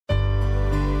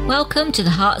Welcome to the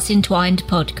Hearts Entwined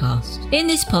podcast. In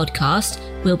this podcast,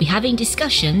 we'll be having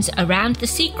discussions around the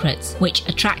secrets which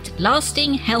attract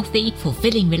lasting, healthy,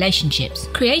 fulfilling relationships,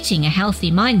 creating a healthy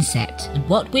mindset, and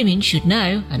what women should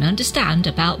know and understand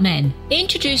about men.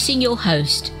 Introducing your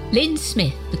host, Lynn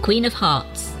Smith, the Queen of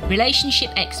Hearts,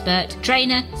 relationship expert,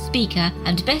 trainer, speaker,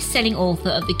 and best-selling author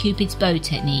of the Cupid's Bow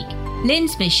Technique.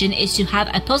 Lynn's mission is to have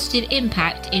a positive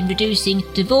impact in reducing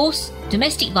divorce,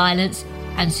 domestic violence,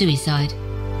 and suicide.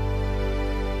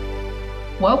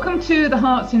 Welcome to the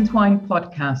Hearts Entwined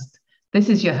podcast. This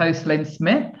is your host, Lynn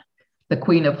Smith, the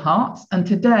Queen of Hearts. And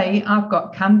today I've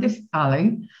got Candice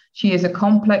Alley. She is a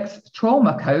complex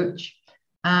trauma coach.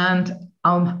 And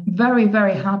I'm very,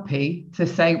 very happy to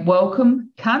say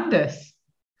welcome, Candice.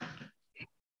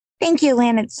 Thank you,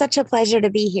 Lynn. It's such a pleasure to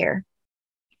be here.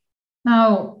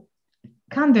 Now,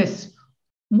 Candice,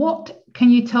 what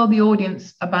can you tell the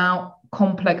audience about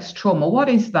complex trauma? What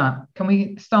is that? Can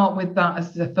we start with that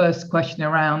as the first question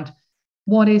around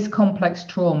what is complex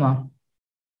trauma?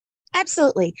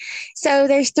 Absolutely. So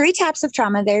there's three types of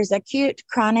trauma. There's acute,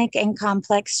 chronic, and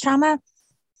complex trauma.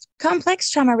 Complex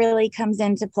trauma really comes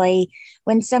into play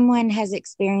when someone has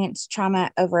experienced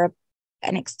trauma over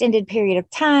an extended period of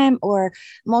time or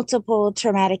multiple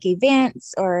traumatic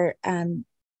events or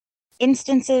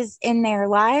instances in their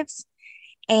lives.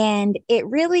 And it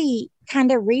really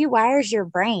kind of rewires your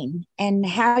brain and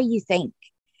how you think.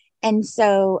 And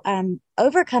so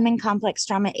overcoming complex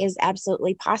trauma is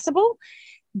absolutely possible,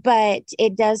 but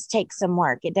it does take some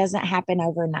work. It doesn't happen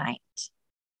overnight.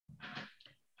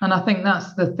 And I think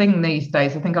that's the thing these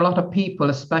days. I think a lot of people,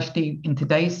 especially in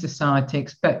today's society,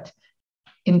 expect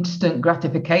instant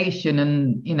gratification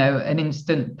and, you know, an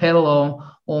instant pill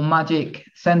or magic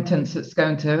sentence that's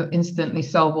going to instantly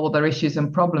solve all their issues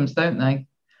and problems, don't they?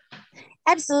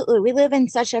 Absolutely. We live in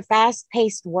such a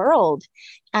fast-paced world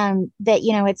that,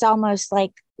 you know, it's almost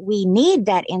like we need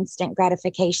that instant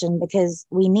gratification because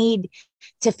we need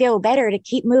to feel better to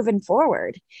keep moving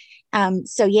forward.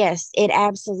 So, yes, it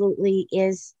absolutely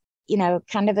is, you know,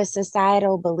 kind of a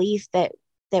societal belief that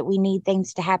we need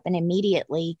things to happen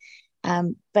immediately.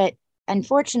 But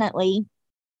unfortunately,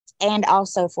 and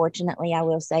also fortunately, I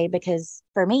will say, because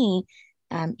for me,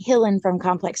 healing from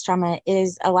complex trauma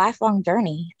is a lifelong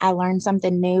journey. I learn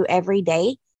something new every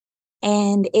day,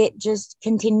 and it just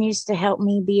continues to help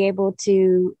me be able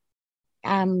to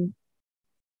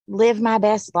live my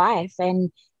best life. And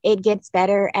it gets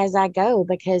better as I go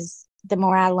because the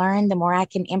more I learn, the more I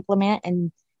can implement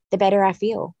and the better I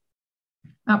feel.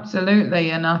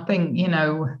 Absolutely. And I think, you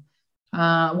know,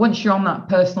 once you're on that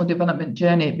personal development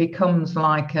journey, it becomes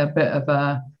like a bit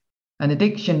of an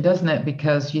addiction, doesn't it?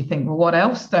 Because you think, well, what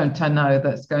else don't I know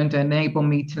that's going to enable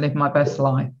me to live my best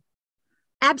life?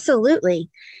 Absolutely.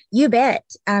 You bet.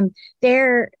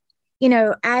 You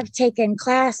know, I've taken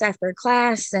class after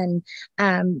class and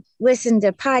listened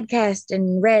to podcasts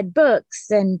and read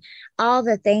books and all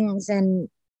the things. And,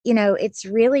 you know, it's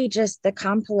really just the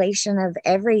compilation of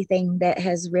everything that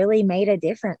has really made a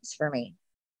difference for me.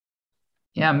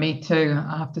 Yeah, me too,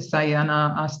 I have to say. And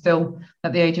I still,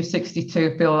 at the age of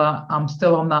 62, feel that I'm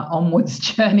still on that onwards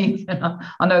journey. And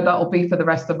I know that will be for the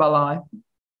rest of my life.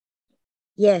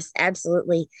 Yes,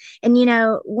 absolutely. And, you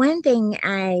know, one thing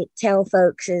I tell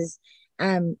folks is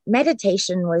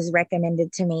meditation was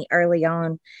recommended to me early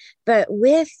on. But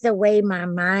with the way my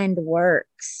mind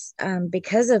works,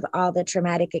 because of all the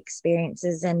traumatic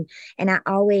experiences, and I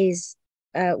always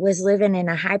was living in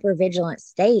a hypervigilant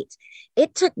state,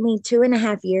 it took me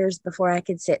 2.5 years before I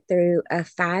could sit through a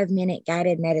 5-minute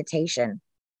guided meditation.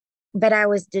 But I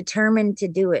was determined to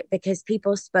do it because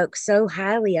people spoke so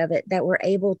highly of it that were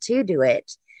able to do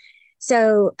it.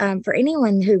 So for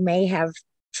anyone who may have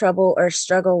trouble or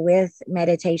struggle with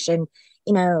meditation,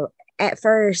 you know, at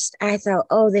first I thought,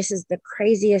 oh, this is the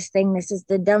craziest thing. This is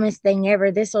the dumbest thing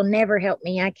ever. This will never help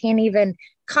me. I can't even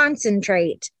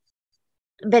concentrate.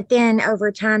 But then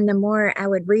over time, the more I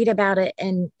would read about it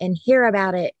and hear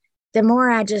about it, the more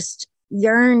I just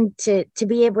yearned to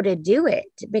be able to do it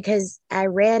because I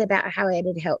read about how it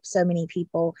had helped so many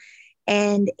people.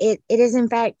 And it is in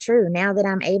fact true. Now that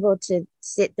I'm able to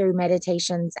sit through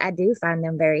meditations, I do find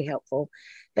them very helpful.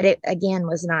 But it, again,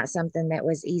 was not something that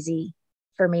was easy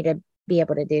for me to be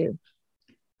able to do.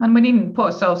 And we needn't put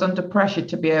ourselves under pressure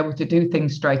to be able to do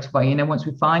things straight away. You know, once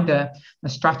we find a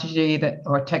strategy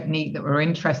or a technique that we're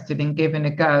interested in giving a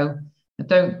go, I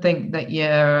don't think that you're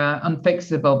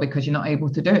unfixable because you're not able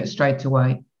to do it straight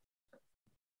away.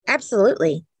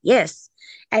 Absolutely. Yes.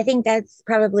 I think that's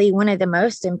probably one of the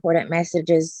most important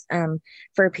messages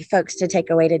for folks to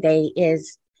take away today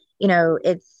is, you know,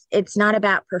 it's not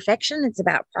about perfection. It's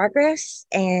about progress.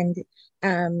 And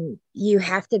you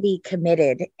have to be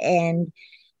committed and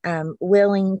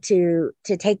willing to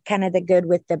take kind of the good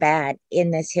with the bad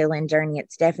in this healing journey.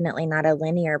 It's definitely not a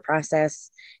linear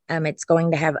process. It's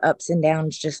going to have ups and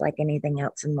downs, just like anything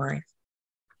else in life.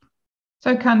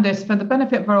 So Candice, for the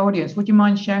benefit of our audience, would you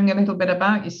mind sharing a little bit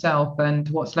about yourself and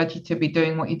what's led you to be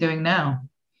doing what you're doing now?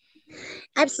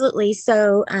 Absolutely.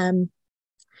 So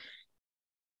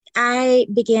I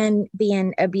began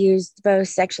being abused both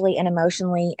sexually and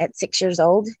emotionally at 6 years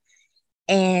old.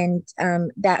 And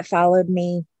that followed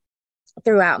me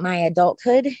throughout my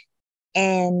adulthood.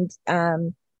 And I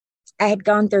had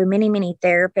gone through many, many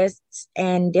therapists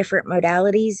and different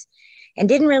modalities and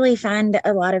didn't really find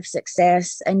a lot of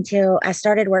success until I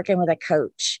started working with a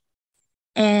coach.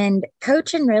 And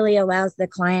coaching really allows the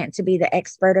client to be the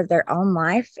expert of their own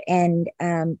life. And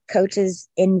coaches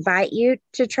invite you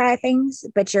to try things,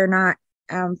 but you're not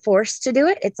forced to do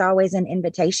it. It's always an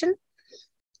invitation.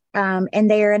 And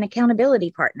they are an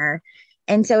accountability partner.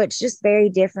 And so it's just very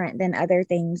different than other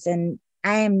things. And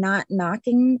I am not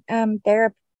knocking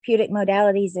therapeutic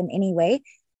modalities in any way.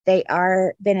 They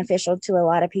are beneficial to a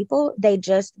lot of people. They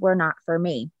just were not for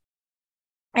me.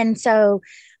 And so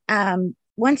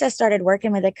once I started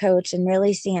working with a coach and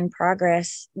really seeing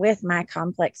progress with my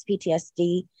complex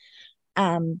PTSD,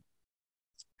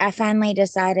 I finally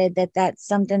decided that that's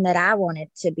something that I wanted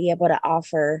to be able to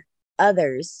offer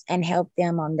others and help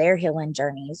them on their healing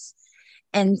journeys.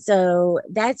 And so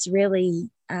that's really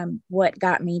what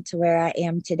got me to where I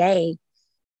am today.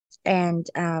 And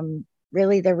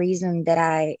really the reason that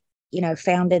I,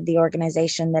 founded the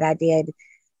organization that I did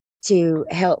to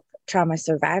help trauma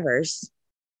survivors.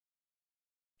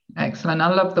 Excellent. I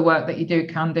love the work that you do,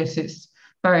 Candice. It's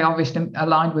very obviously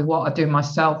aligned with what I do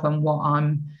myself and what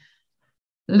I'm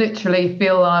literally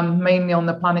feel I'm mainly on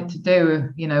the planet to do.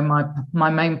 My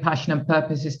main passion and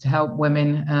purpose is to help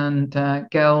women and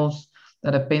girls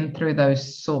that have been through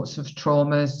those sorts of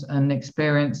traumas and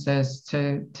experiences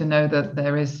to know that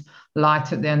there is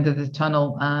light at the end of the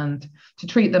tunnel, and to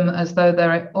treat them as though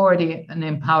they're already an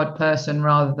empowered person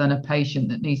rather than a patient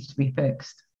that needs to be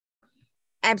fixed.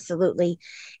 Absolutely.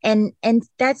 And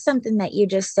that's something that you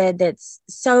just said that's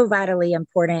so vitally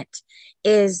important,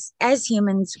 is as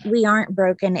humans, we aren't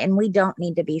broken and we don't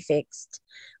need to be fixed.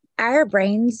 Our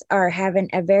brains are having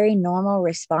a very normal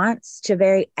response to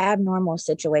very abnormal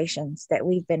situations that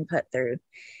we've been put through.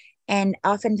 And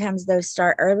oftentimes those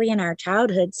start early in our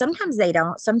childhood. Sometimes they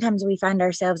don't. Sometimes we find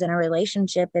ourselves in a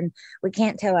relationship and we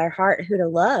can't tell our heart who to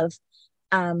love.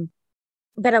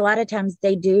 But a lot of times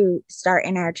they do start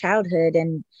in our childhood,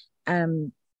 and,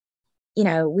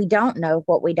 we don't know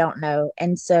what we don't know.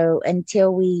 And so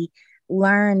until we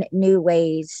learn new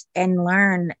ways and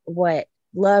learn what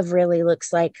love really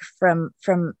looks like from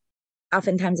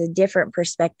oftentimes a different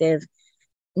perspective,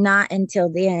 not until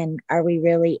then are we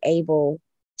really able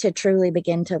to truly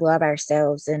begin to love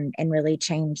ourselves and really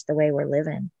change the way we're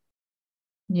living.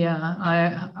 Yeah,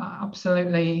 I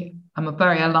absolutely am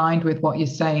very aligned with what you're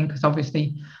saying, because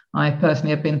obviously I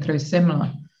personally have been through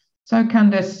similar. So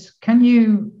Candice, can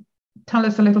you tell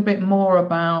us a little bit more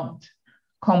about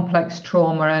complex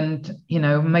trauma and,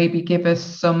 maybe give us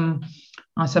some,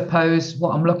 I suppose,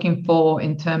 what I'm looking for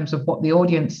in terms of what the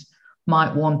audience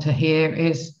might want to hear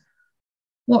is,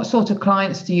 what sort of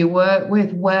clients do you work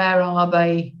with? Where are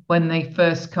they when they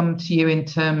first come to you in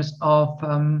terms of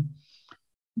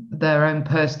their own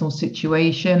personal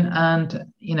situation? And,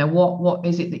 what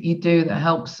is it that you do that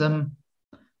helps them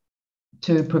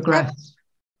to progress?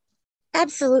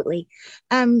 Absolutely.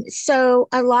 So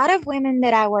a lot of women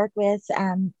that I work with,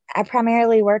 I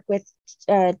primarily work with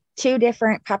two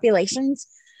different populations.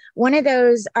 One of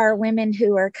those are women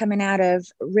who are coming out of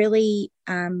really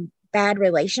bad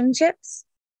relationships.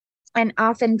 And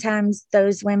oftentimes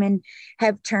those women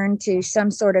have turned to some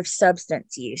sort of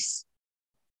substance use.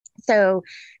 So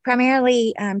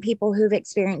primarily people who've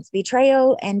experienced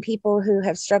betrayal and people who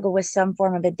have struggled with some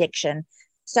form of addiction.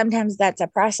 Sometimes that's a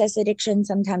process addiction.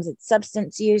 Sometimes it's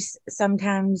substance use.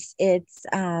 Sometimes it's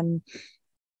an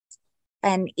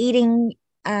eating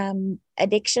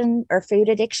addiction or food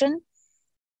addiction.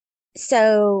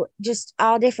 So just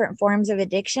all different forms of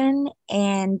addiction.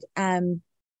 And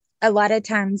a lot of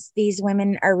times these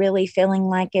women are really feeling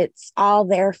like it's all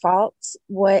their fault,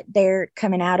 what they're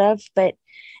coming out of. But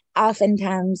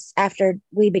oftentimes after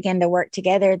we begin to work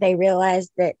together, they realize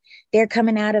that they're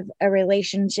coming out of a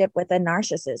relationship with a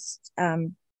narcissist,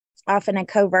 often a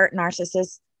covert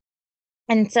narcissist.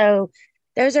 And so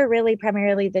those are really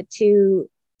primarily the two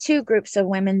groups of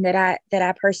women that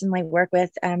I personally work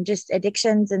with, just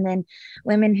addictions, and then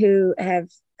women who have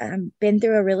been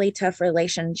through a really tough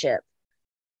relationship.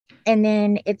 And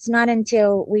then it's not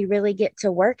until we really get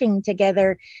to working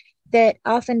together that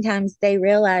oftentimes they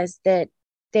realize that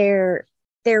their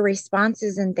their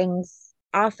responses and things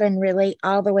often relate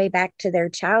all the way back to their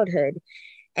childhood.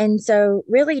 And so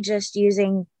really just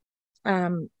using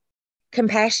um,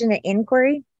 compassionate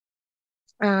inquiry,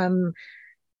 um,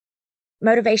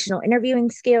 motivational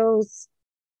interviewing skills,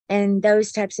 and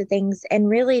those types of things, and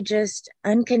really just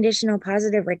unconditional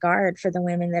positive regard for the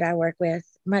women that I work with,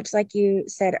 much like you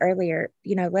said earlier,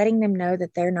 letting them know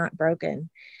that they're not broken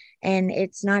and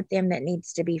it's not them that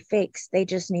needs to be fixed. They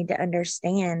just need to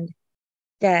understand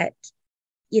that,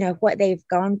 what they've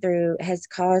gone through has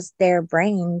caused their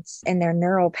brains and their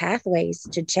neural pathways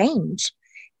to change,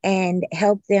 and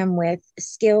help them with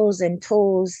skills and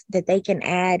tools that they can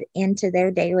add into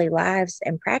their daily lives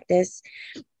and practice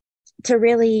to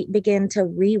really begin to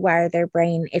rewire their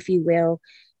brain, if you will,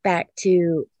 back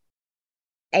to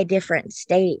a different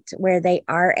state where they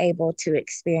are able to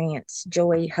experience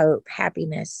joy, hope,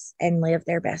 happiness, and live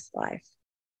their best life.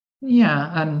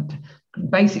 Yeah, and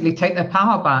basically take their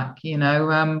power back,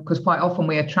 because quite often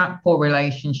we attract poor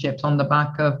relationships on the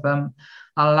back of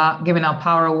giving our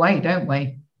power away, don't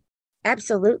we?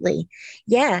 Absolutely.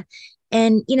 Yeah.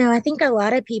 And, I think a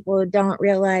lot of people don't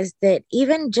realize that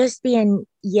even just being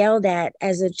yelled at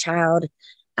as a child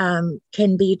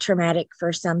can be traumatic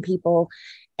for some people.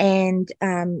 And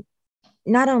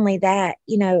not only that,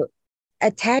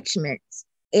 attachments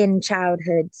in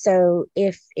childhood. So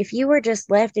if you were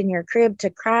just left in your crib to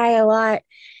cry a lot,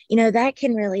 that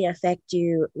can really affect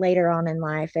you later on in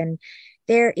life. And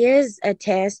there is a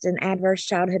test, an adverse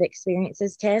childhood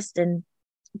experiences test, and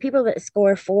people that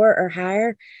score 4 or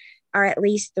higher are at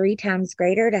least 3 times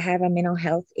greater to have a mental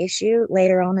health issue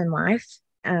later on in life.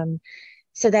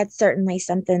 So that's certainly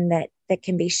something that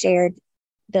can be shared,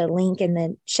 the link in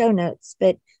the show notes.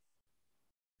 But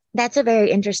that's a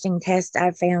very interesting test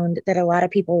I've found that a lot of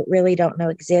people really don't know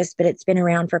exists, but it's been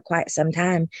around for quite some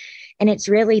time. And it's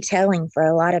really telling for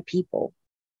a lot of people.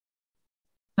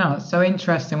 No, it's so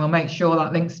interesting. We'll make sure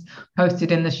that link's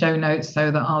posted in the show notes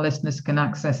so that our listeners can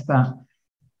access that.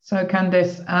 So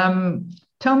Candice,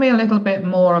 tell me a little bit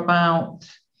more about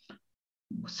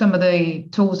some of the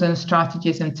tools and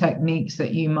strategies and techniques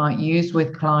that you might use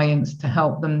with clients to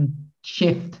help them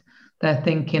shift their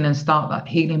thinking and start that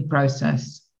healing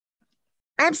process.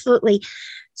 Absolutely.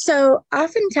 So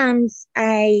oftentimes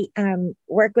I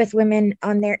work with women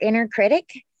on their inner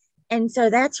critic. And so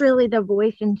that's really the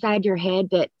voice inside your head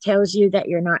that tells you that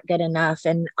you're not good enough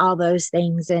and all those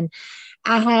things. And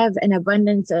I have an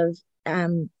abundance of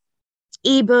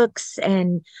ebooks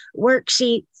and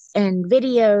worksheets and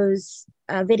videos,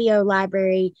 video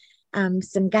library,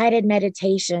 some guided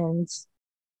meditations.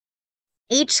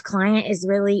 Each client is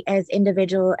really as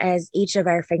individual as each of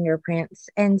our fingerprints.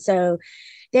 And so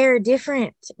there are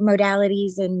different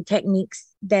modalities and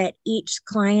techniques that each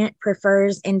client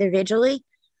prefers individually.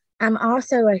 I'm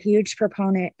also a huge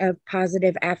proponent of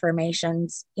positive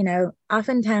affirmations.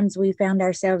 Oftentimes we found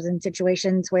ourselves in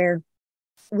situations where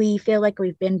we feel like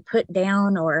we've been put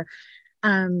down or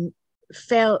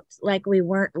felt like we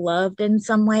weren't loved in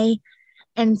some way.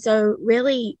 And so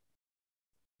really,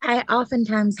 I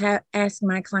oftentimes ask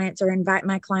my clients or invite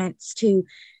my clients to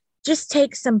just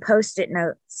take some Post-it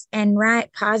notes and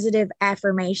write positive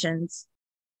affirmations.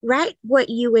 Write what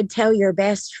you would tell your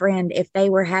best friend if they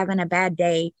were having a bad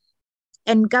day,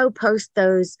 and go post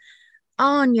those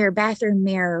on your bathroom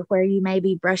mirror where you may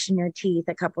be brushing your teeth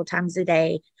a couple times a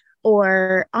day,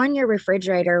 or on your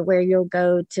refrigerator where you'll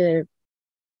go to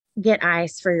get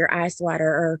ice for your ice water,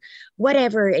 or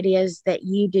whatever it is that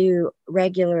you do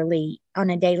regularly on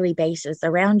a daily basis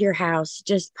around your house.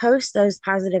 Just post those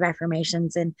positive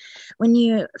affirmations. And when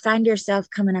you find yourself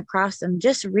coming across them,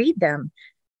 just read them,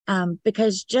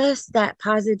 because just that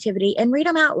positivity, and read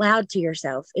them out loud to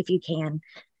yourself if you can,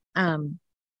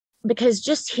 because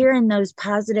just hearing those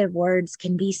positive words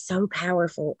can be so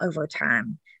powerful over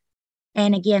time.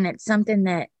 And again, it's something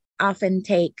that often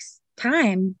takes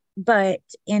time, but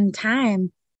in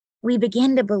time, we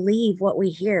begin to believe what we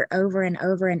hear over and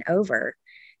over and over.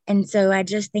 And so I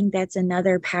just think that's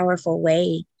another powerful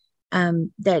way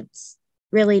that's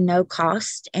really no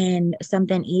cost and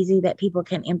something easy that people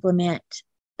can implement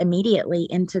immediately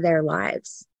into their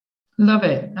lives. Love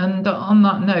it. And on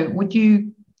that note, would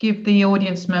you give the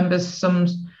audience members some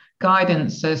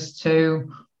guidance as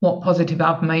to what positive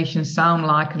affirmations sound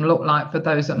like and look like for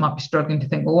those that might be struggling to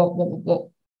think, well,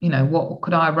 what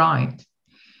could I write?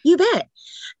 You bet.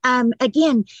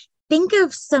 Again, think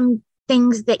of some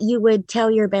things that you would tell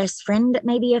your best friend,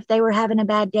 maybe if they were having a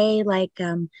bad day, like,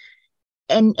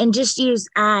 and just use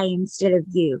I instead of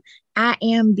you. I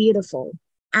am beautiful.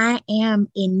 I am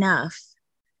enough.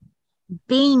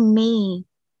 Being me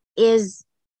is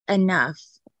enough.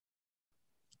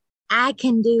 I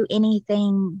can do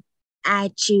anything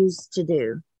I choose to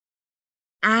do.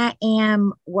 I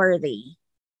am worthy.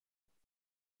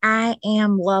 I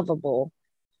am lovable.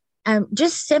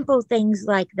 Just simple things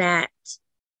like that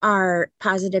are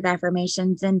positive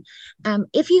affirmations. And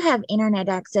if you have internet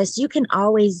access, you can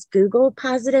always Google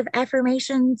positive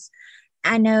affirmations.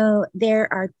 I know there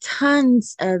are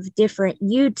tons of different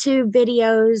YouTube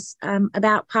videos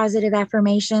about positive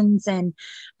affirmations, and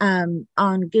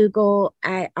on Google,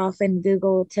 I often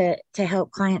Google to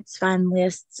help clients find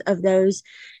lists of those.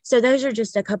 So those are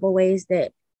just a couple ways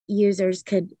that users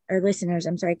could, or listeners,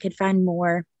 I'm sorry, could find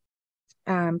more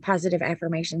positive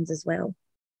affirmations as well.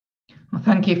 Well,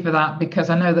 thank you for that, because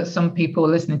I know that some people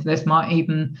listening to this might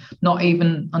not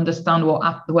even understand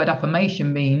what the word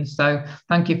affirmation means. So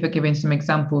thank you for giving some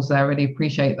examples there. I really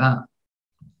appreciate that.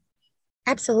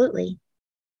 Absolutely.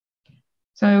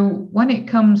 So when it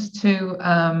comes to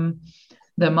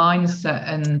the mindset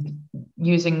and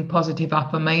using positive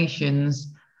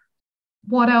affirmations,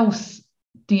 what else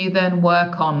do you then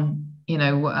work on,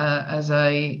 as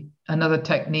another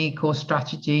technique or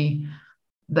strategy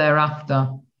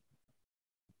thereafter?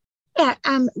 Yeah,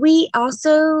 we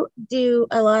also do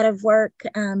a lot of work.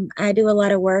 I do a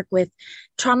lot of work with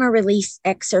trauma release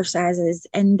exercises,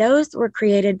 and those were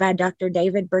created by Dr.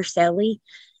 David Berceli,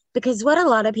 because what a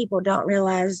lot of people don't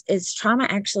realize is trauma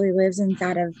actually lives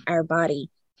inside of our body.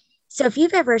 So if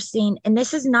you've ever seen, and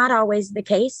this is not always the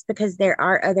case because there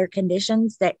are other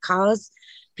conditions that cause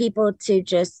people to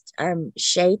just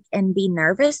shake and be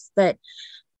nervous, but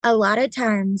a lot of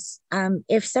times,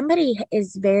 if somebody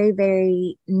is very,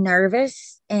 very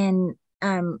nervous and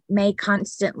may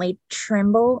constantly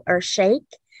tremble or shake,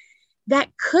 that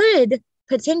could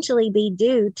potentially be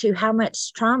due to how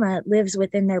much trauma lives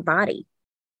within their body.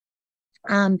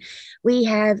 We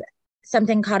have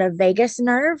something called a vagus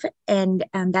nerve, and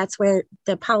that's where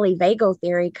the polyvagal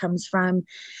theory comes from.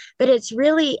 But it's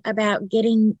really about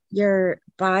getting your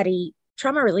body.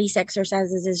 Trauma release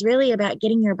exercises is really about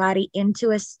getting your body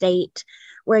into a state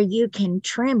where you can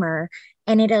tremor,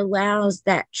 and it allows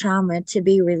that trauma to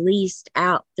be released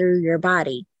out through your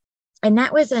body. And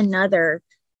that was another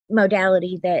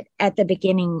modality that at the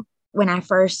beginning, when I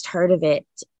first heard of it,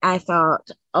 I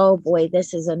thought, oh boy,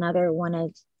 this is another one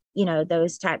of,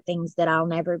 those type things that I'll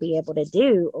never be able to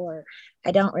do, or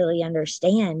I don't really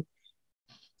understand.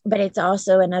 But it's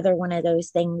also another one of those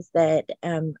things that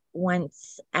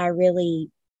once I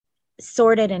really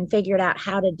sorted and figured out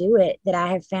how to do it, that I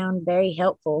have found very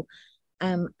helpful.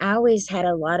 I always had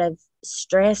a lot of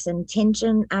stress and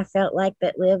tension, I felt like,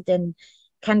 that lived in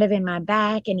kind of in my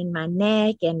back and in my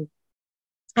neck. And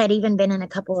I'd even been in a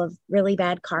couple of really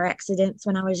bad car accidents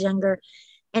when I was younger.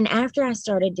 And after I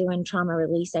started doing trauma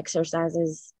release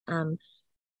exercises,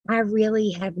 I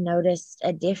really have noticed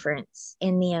a difference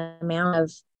in the amount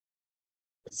of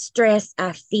stress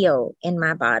I feel in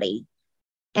my body.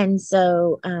 And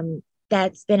so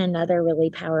that's been another really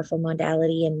powerful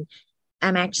modality. And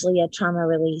I'm actually a trauma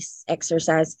release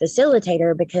exercise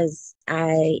facilitator because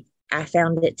I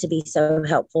found it to be so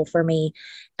helpful for me.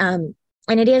 And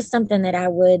it is something that I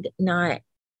would not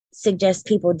suggest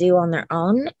people do on their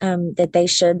own, that they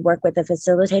should work with a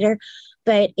facilitator.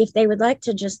 But if they would like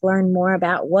to just learn more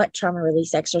about what trauma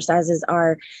release exercises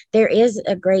are, there is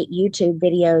a great YouTube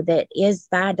video that is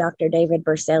by Dr. David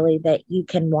Berceli that you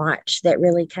can watch that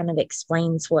really kind of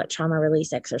explains what trauma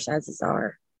release exercises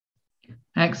are.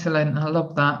 Excellent. I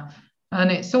love that.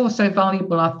 And it's also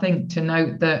valuable, I think, to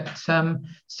note that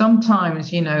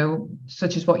sometimes,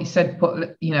 such as what you said,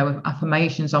 put,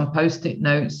 affirmations on Post-it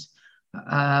notes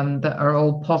that are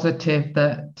all positive,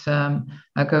 that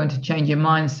are going to change your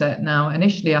mindset. Now,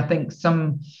 initially, I think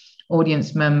some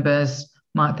audience members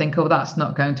might think, oh, that's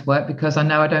not going to work because I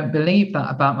know I don't believe that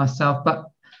about myself. But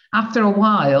after a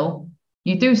while,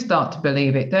 you do start to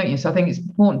believe it, don't you? So I think it's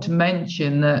important to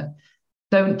mention that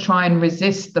don't try and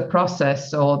resist the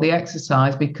process or the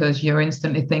exercise because you're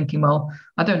instantly thinking, well,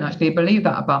 I don't actually believe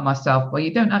that about myself. Well,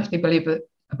 you don't actually believe it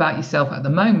about yourself at the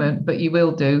moment, but you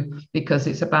will do, because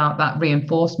it's about that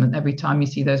reinforcement every time you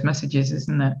see those messages,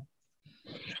 isn't it?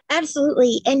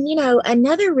 Absolutely. And,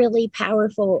 another really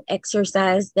powerful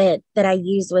exercise that I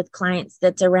use with clients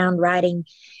that's around writing.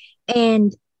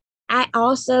 And I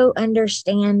also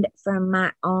understand from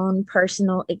my own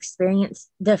personal experience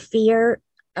the fear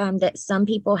that some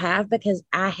people have, because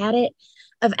I had it,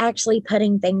 of actually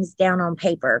putting things down on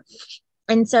paper.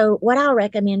 And so what I'll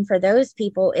recommend for those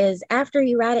people is, after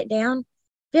you write it down,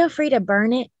 feel free to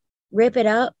burn it, rip it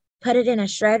up, put it in a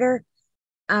shredder,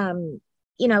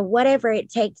 whatever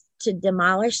it takes to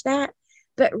demolish that.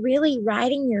 But really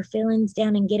writing your feelings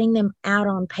down and getting them out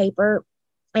on paper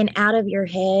and out of your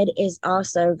head is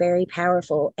also very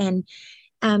powerful. And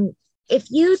if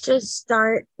you just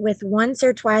start with once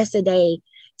or twice a day,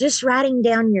 just writing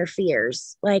down your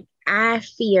fears, like I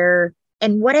fear,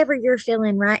 and whatever you're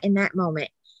feeling right in that moment,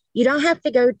 you don't have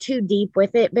to go too deep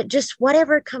with it, but just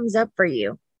whatever comes up for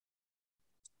you.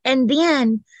 And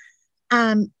then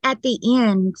at the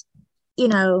end,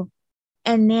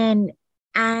 and then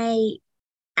I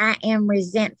am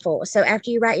resentful. So after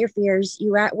you write your fears,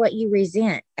 you write what you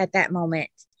resent at that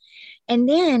moment. And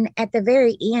then at the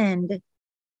very end,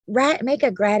 make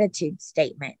a gratitude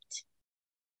statement.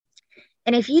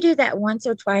 And if you do that once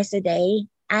or twice a day,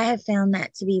 I have found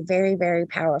that to be very, very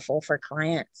powerful for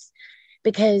clients,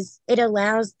 because it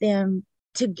allows them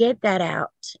to get that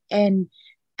out. And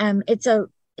it's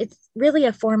really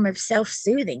a form of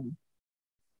self-soothing.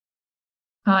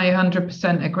 I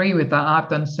 100% agree with that. I've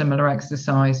done similar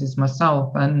exercises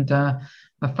myself, and I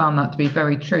found that to be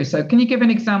very true. So can you give an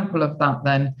example of that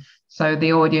then? So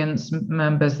the audience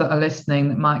members that are listening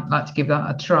that might like to give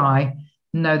that a try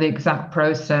know the exact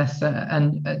process,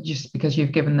 and just because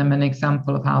you've given them an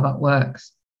example of how that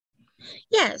works.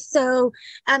 Yeah. So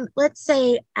let's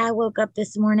say I woke up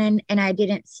this morning and I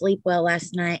didn't sleep well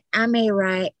last night. I may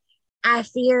write, I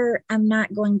fear I'm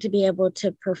not going to be able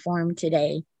to perform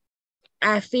today.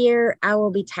 I fear I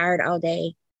will be tired all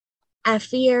day. I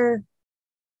fear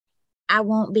I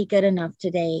won't be good enough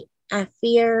today. I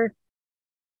fear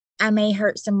I may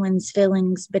hurt someone's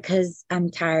feelings because I'm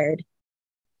tired.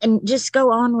 And just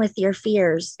go on with your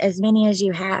fears, as many as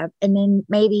you have. And then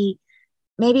maybe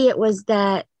it was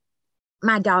that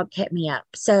my dog kept me up.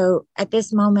 So at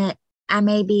this moment, I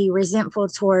may be resentful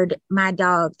toward my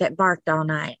dog that barked all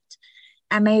night.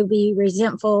 I may be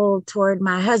resentful toward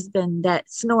my husband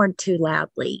that snored too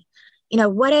loudly.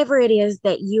 Whatever it is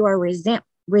that you are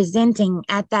resenting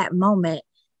at that moment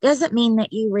doesn't mean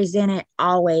that you resent it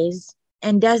always,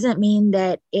 and doesn't mean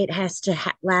that it has to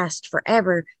last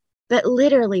forever. But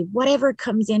literally, whatever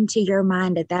comes into your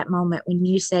mind at that moment when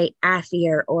you say, I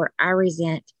fear or I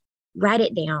resent, write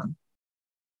it down.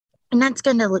 And that's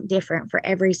going to look different for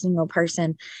every single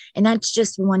person. And that's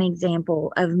just one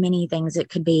example of many things it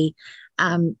could be.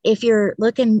 If you're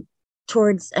looking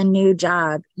towards a new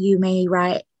job, you may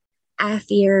write, I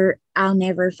fear I'll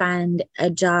never find a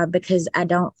job because I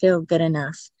don't feel good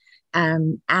enough.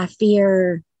 I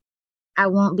fear I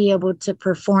won't be able to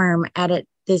perform at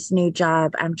this new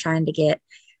job I'm trying to get.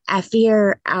 I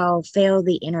fear I'll fail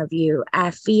the interview.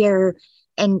 I fear,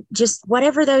 and just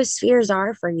whatever those fears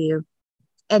are for you.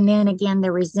 And then again,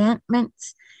 the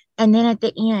resentments. And then at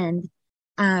the end,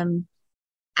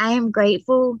 I am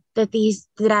grateful that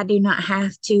I do not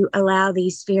have to allow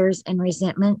these fears and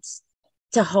resentments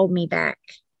to hold me back.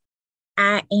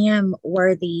 I am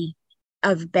worthy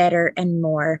of better and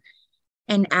more,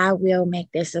 and I will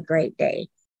make this a great day.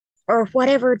 Or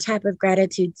whatever type of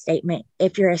gratitude statement.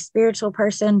 If you're a spiritual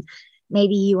person,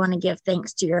 maybe you want to give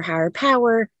thanks to your higher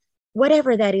power,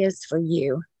 whatever that is for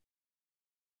you.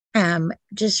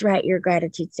 Just write your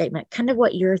gratitude statement, kind of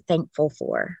what you're thankful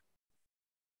for.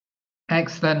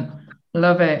 Excellent.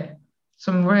 Love it.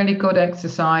 Some really good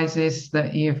exercises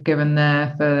that you've given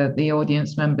there for the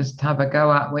audience members to have a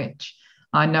go at, which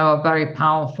I know are very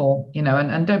powerful,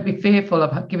 and don't be fearful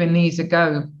of giving these a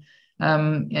go.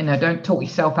 Don't talk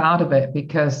yourself out of it,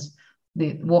 because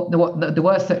the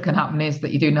worst that can happen is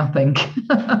that you do nothing.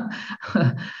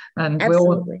 And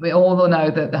we all know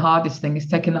that the hardest thing is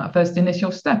taking that first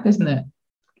initial step, isn't it?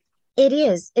 It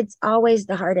is. It's always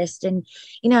the hardest. And,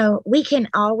 we can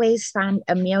always find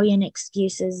a million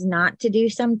excuses not to do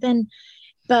something,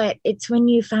 but it's when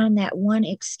you find that one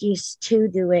excuse to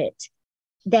do it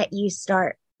that you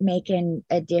start making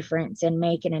a difference and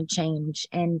making a change.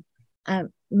 And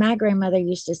my grandmother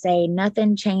used to say,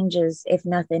 nothing changes if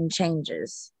nothing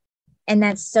changes. And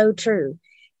that's so true.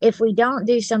 If we don't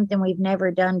do something we've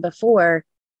never done before,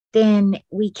 then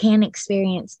we can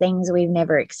experience things we've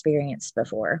never experienced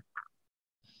before.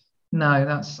 No,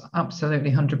 that's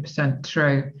absolutely 100%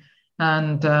 true.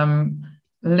 And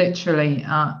literally,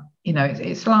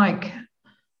 it's like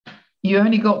you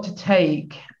only got to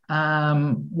take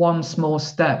one small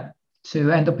step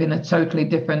to end up in a totally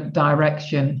different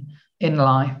direction in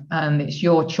life. And it's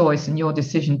your choice and your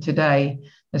decision today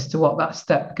as to what that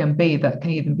step can be, that can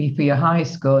either be for your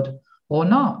highest good or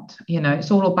not.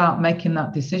 It's all about making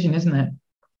that decision, isn't it?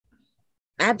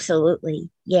 Absolutely.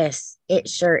 Yes, it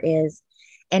sure is.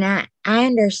 And I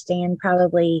understand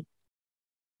probably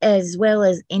as well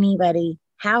as anybody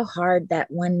how hard that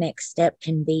one next step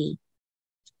can be.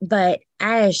 But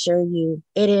I assure you,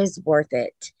 it is worth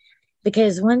it.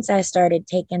 Because once I started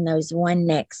taking those one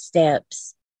next step,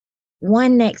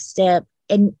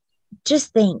 and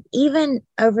just think, even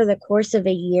over the course of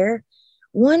a year,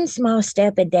 one small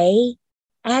step a day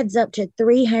adds up to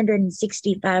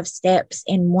 365 steps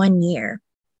in 1 year.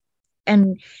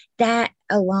 And that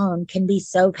alone can be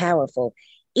so powerful.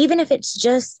 Even if it's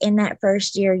just in that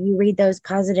first year, you read those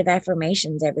positive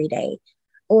affirmations every day,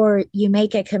 or you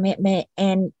make a commitment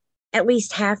and at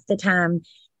least half the time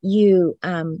you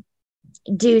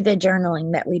do the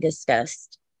journaling that we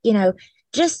discussed.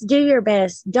 Just do your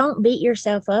best. Don't beat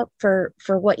yourself up for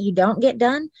what you don't get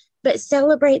done, but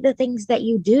celebrate the things that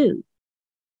you do.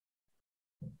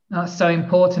 That's so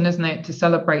important, isn't it, to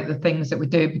celebrate the things that we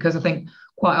do? Because I think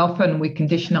quite often we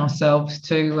condition ourselves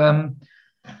to,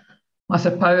 I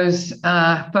suppose,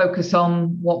 focus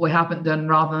on what we haven't done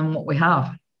rather than what we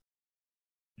have.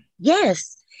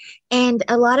 Yes. And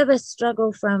a lot of us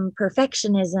struggle from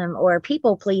perfectionism or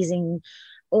people pleasing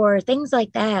or things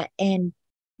like that. And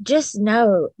just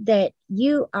know that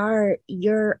you are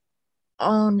your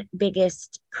own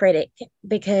biggest critic,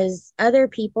 because other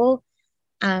people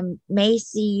may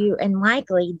see you, and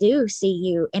likely do see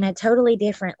you, in a totally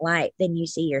different light than you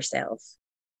see yourself.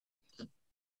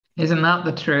 Isn't that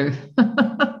the truth?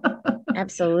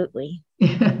 Absolutely.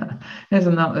 Yeah,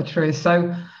 isn't that the truth?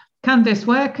 So, Candice,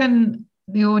 where can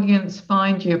the audience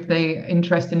find you if they're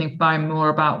interested in finding more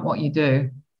about what you do?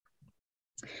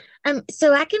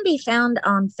 So I can be found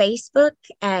on Facebook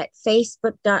at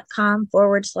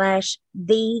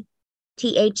facebook.com/the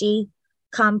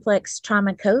Complex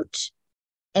Trauma Coach.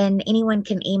 And anyone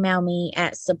can email me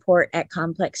at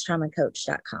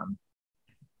support@complextraumacoach.com.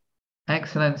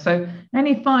 Excellent. So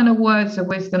any final words of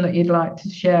wisdom that you'd like to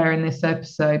share in this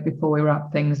episode before we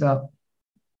wrap things up?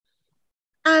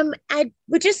 I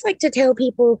would just like to tell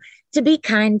people to be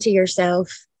kind to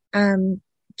yourself.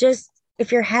 Just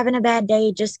if you're having a bad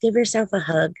day, just give yourself a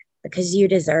hug, because you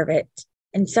deserve it.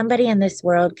 And somebody in this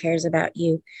world cares about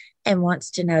you and wants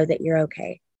to know that you're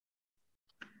okay.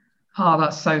 Oh,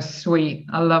 that's so sweet.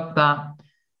 I love that.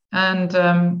 And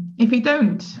if you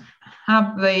don't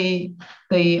have the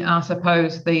I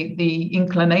suppose, the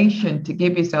inclination to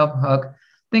give yourself a hug,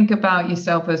 think about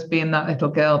yourself as being that little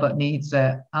girl that needs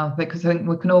it. Because I think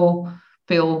we can all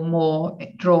feel more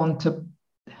drawn to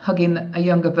hugging a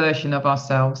younger version of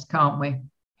ourselves, can't we?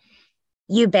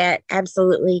 You bet.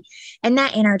 Absolutely. And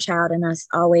that inner child in us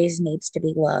always needs to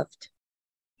be loved.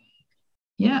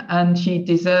 Yeah, and she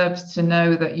deserves to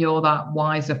know that you're that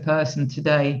wiser person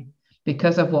today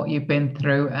because of what you've been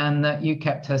through, and that you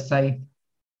kept her safe.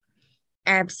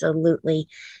 Absolutely.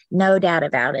 No doubt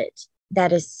about it.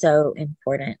 That is so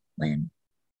important, Lynn.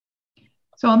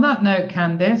 So on that note,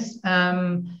 Candice,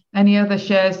 any other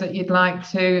shares that you'd like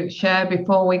to share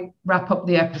before we wrap up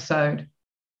the episode?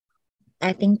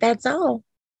 I think that's all.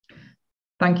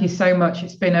 Thank you so much.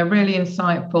 It's been a really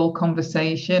insightful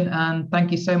conversation, and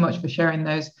thank you so much for sharing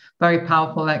those very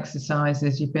powerful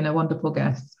exercises. You've been a wonderful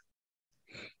guest.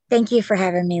 Thank you for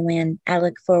having me, Lynn. I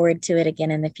look forward to it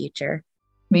again in the future.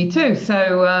 Me too.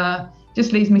 So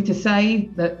just leaves me to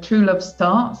say that true love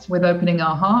starts with opening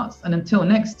our hearts. And until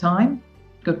next time,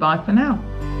 goodbye for now.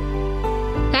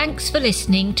 Thanks for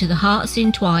listening to the Hearts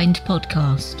Entwined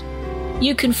podcast.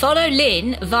 You can follow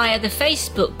Lynn via the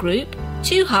Facebook group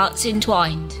Two Hearts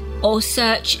Entwined, or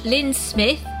search Lynn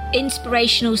Smith,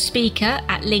 inspirational speaker,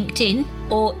 at LinkedIn,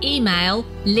 or email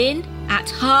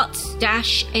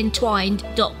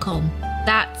lynn@hearts-entwined.com.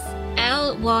 That's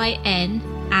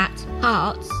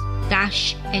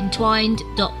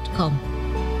LYN@hearts-entwined.com.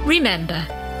 Remember,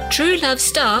 true love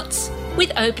starts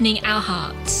with opening our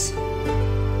hearts.